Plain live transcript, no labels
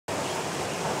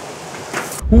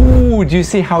Ooh, do you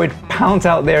see how it pounds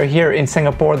out there here in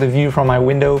Singapore? The view from my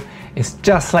window is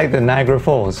just like the Niagara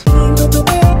Falls.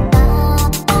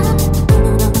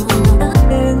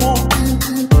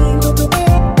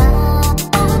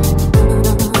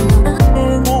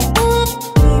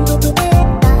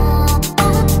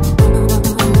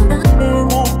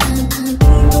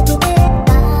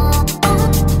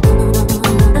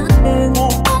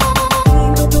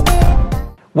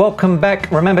 Welcome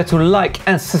back. Remember to like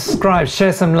and subscribe,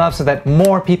 share some love so that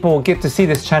more people will get to see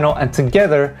this channel and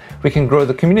together we can grow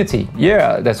the community.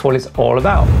 Yeah, that's what it's all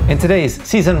about. In today's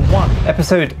season 1,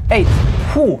 episode 8,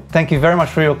 thank you very much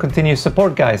for your continued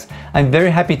support, guys. I'm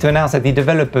very happy to announce that the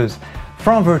developers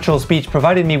from VirtualSpeech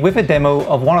provided me with a demo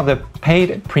of one of the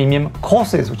paid premium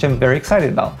courses, which I'm very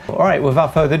excited about. All right,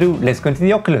 without further ado, let's go into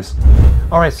the Oculus.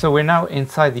 All right, so we're now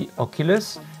inside the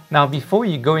Oculus. Now, before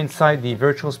you go inside the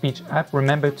VirtualSpeech app,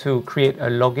 remember to create a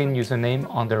login username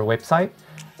on their website,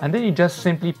 and then you just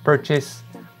simply purchase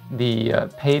the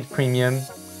paid premium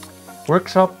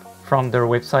workshop from their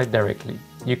website directly.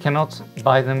 You cannot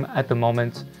buy them at the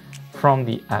moment from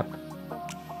the app.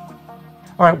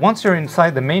 All right, once you're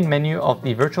inside the main menu of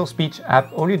the VirtualSpeech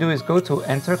app, all you do is go to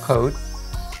enter code,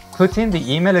 put in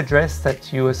the email address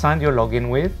that you assigned your login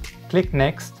with, click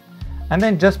next, and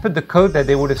then just put the code that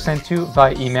they would have sent you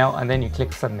by email, and then you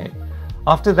click submit.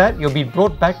 After that, you'll be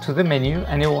brought back to the menu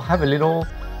and it will have a little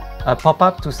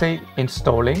pop-up to say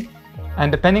installing. And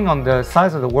depending on the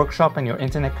size of the workshop and your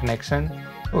internet connection,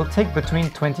 it will take between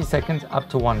 20 seconds up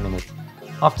to 1 minute.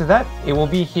 After that, it will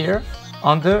be here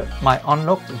under my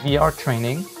unlocked VR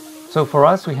training. So for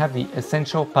us, we have the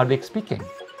essential public speaking.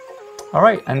 All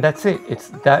right, and that's it. It's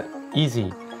that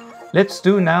easy. Let's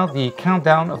do now the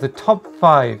countdown of the top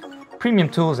 5 premium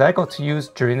tools I got to use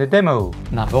during the demo.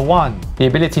 Number 1, the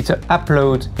ability to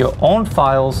upload your own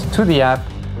files to the app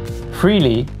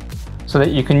freely so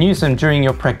that you can use them during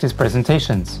your practice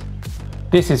presentations.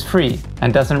 This is free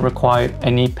and doesn't require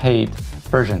any paid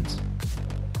versions.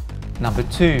 Number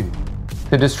 2,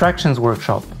 the distractions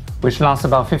workshop, which lasts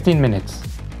about 15 minutes.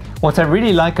 What I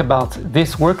really like about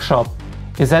this workshop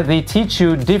is that they teach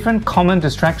you different common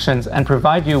distractions and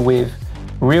provide you with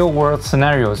real-world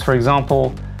scenarios. For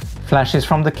example, flashes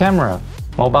from the camera,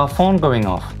 mobile phone going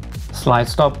off, slide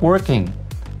stop working,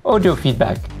 audio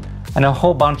feedback, and a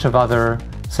whole bunch of other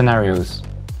scenarios.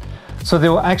 So they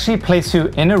will actually place you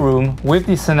in a room with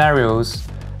these scenarios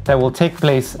that will take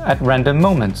place at random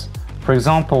moments. For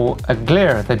example, a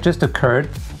glare that just occurred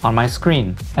on my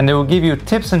screen. And they will give you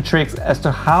tips and tricks as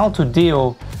to how to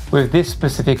deal with this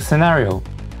specific scenario.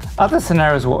 Other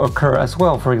scenarios will occur as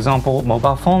well. For example,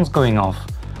 mobile phones going off,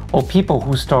 or people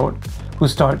who start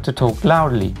to talk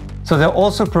loudly. So they'll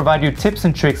also provide you tips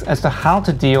and tricks as to how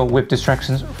to deal with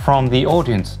distractions from the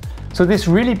audience. So this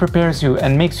really prepares you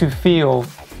and makes you feel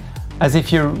as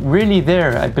if you're really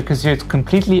there because you're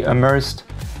completely immersed,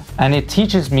 and it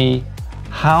teaches me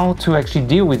how to actually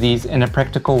deal with these in a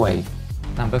practical way.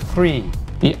 Number 3,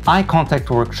 the eye contact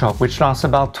workshop, which lasts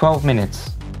about 12 minutes.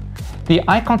 The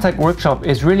eye contact workshop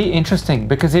is really interesting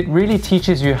because it really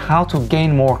teaches you how to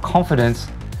gain more confidence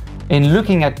in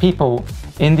looking at people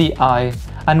in the eye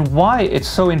and why it's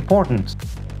so important.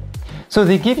 So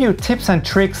they give you tips and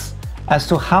tricks as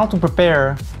to how to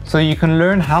prepare so you can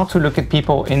learn how to look at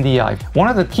people in the eye. One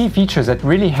of the key features that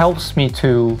really helps me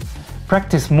to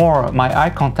practice more my eye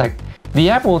contact, the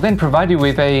app will then provide you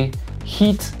with a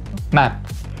heat map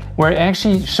where it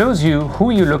actually shows you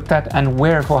who you looked at and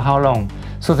where for how long.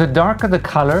 So the darker the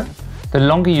color, the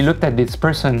longer you looked at this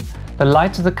person, the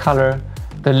lighter the color,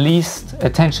 the least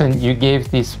attention you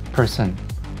gave this person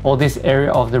or this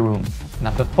area of the room.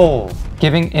 Number 4,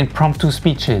 giving impromptu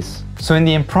speeches. So in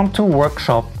the impromptu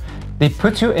workshop, they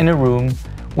put you in a room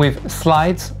with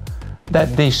slides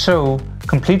that they show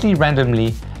completely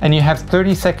randomly, and you have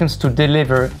 30 seconds to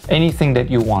deliver anything that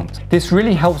you want. This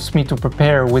really helps me to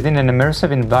prepare within an immersive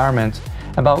environment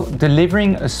about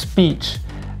delivering a speech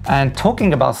and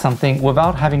talking about something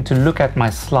without having to look at my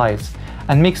slides,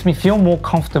 and makes me feel more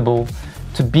comfortable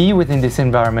to be within this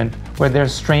environment where there are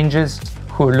strangers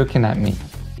who are looking at me.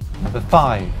 Number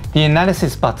 5, the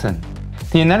analysis button.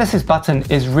 The analysis button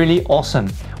is really awesome.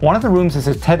 One of the rooms is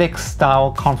a TEDx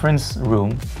style conference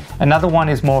room. Another one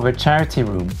is more of a charity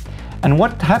room. And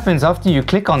what happens after you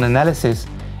click on analysis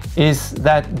is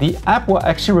that the app will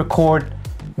actually record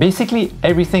basically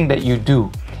everything that you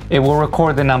do. It will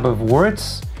record the number of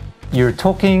words you're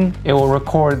talking. It will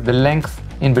record the length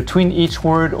in between each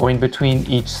word or in between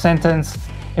each sentence.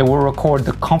 It will record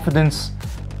the confidence,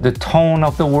 the tone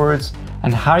of the words,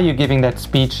 and how you're giving that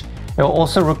speech. It will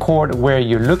also record where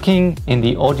you're looking in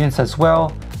the audience as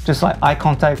well, just like eye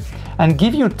contact, and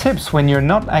give you tips when you're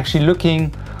not actually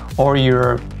looking or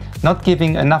you're not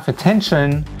giving enough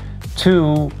attention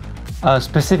to a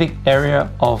specific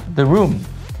area of the room.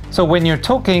 So when you're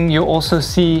talking, you also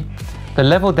see the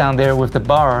level down there with the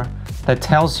bar that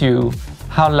tells you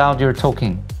how loud you're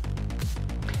talking.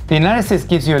 The analysis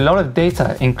gives you a lot of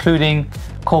data, including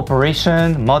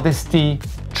cooperation, modesty,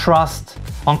 trust,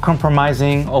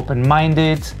 uncompromising,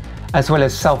 open-minded, as well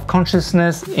as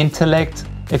self-consciousness, intellect.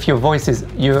 If your voice is,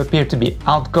 you appear to be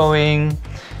outgoing.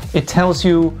 It tells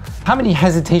you how many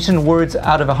hesitation words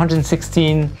out of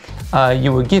 116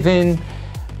 you were given.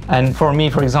 And for me,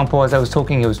 for example, as I was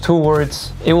talking, it was 2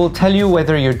 words. It will tell you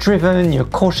whether you're driven, your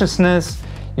cautiousness,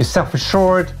 your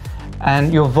self-assured,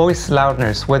 and your voice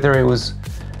loudness, whether it was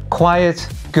quiet,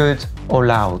 good, or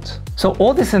loud. So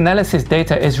all this analysis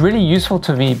data is really useful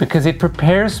to me because it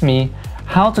prepares me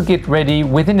how to get ready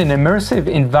within an immersive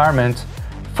environment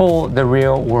for the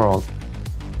real world.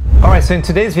 All right, so in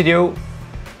today's video,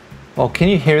 well, can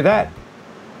you hear that?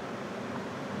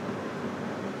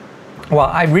 Well,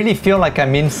 I really feel like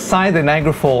I'm inside the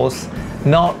Niagara Falls,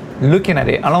 not looking at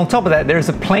it. And on top of that, there's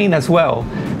a plane as well.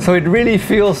 So it really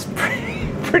feels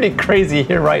pretty crazy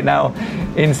here right now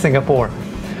in Singapore.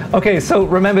 Okay, so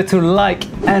remember to like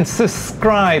and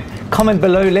subscribe. Comment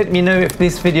below, let me know if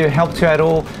this video helped you at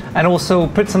all. And also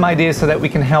put some ideas so that we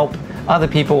can help other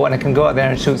people and I can go out there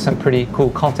and shoot some pretty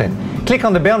cool content. Click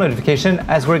on the bell notification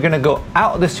as we're gonna go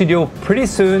out of the studio pretty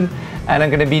soon and I'm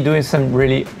gonna be doing some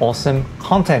really awesome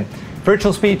content.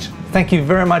 VirtualSpeech, thank you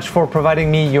very much for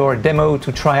providing me your demo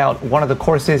to try out one of the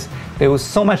courses. There was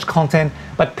so much content,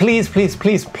 but please, please,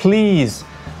 please, please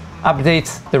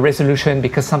update the resolution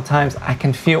because sometimes I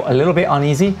can feel a little bit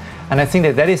uneasy and I think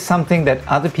that that is something that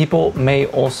other people may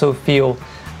also feel,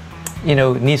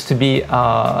 needs to be,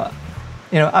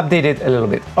 updated a little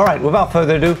bit. All right, without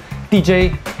further ado,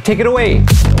 DJ, take it away.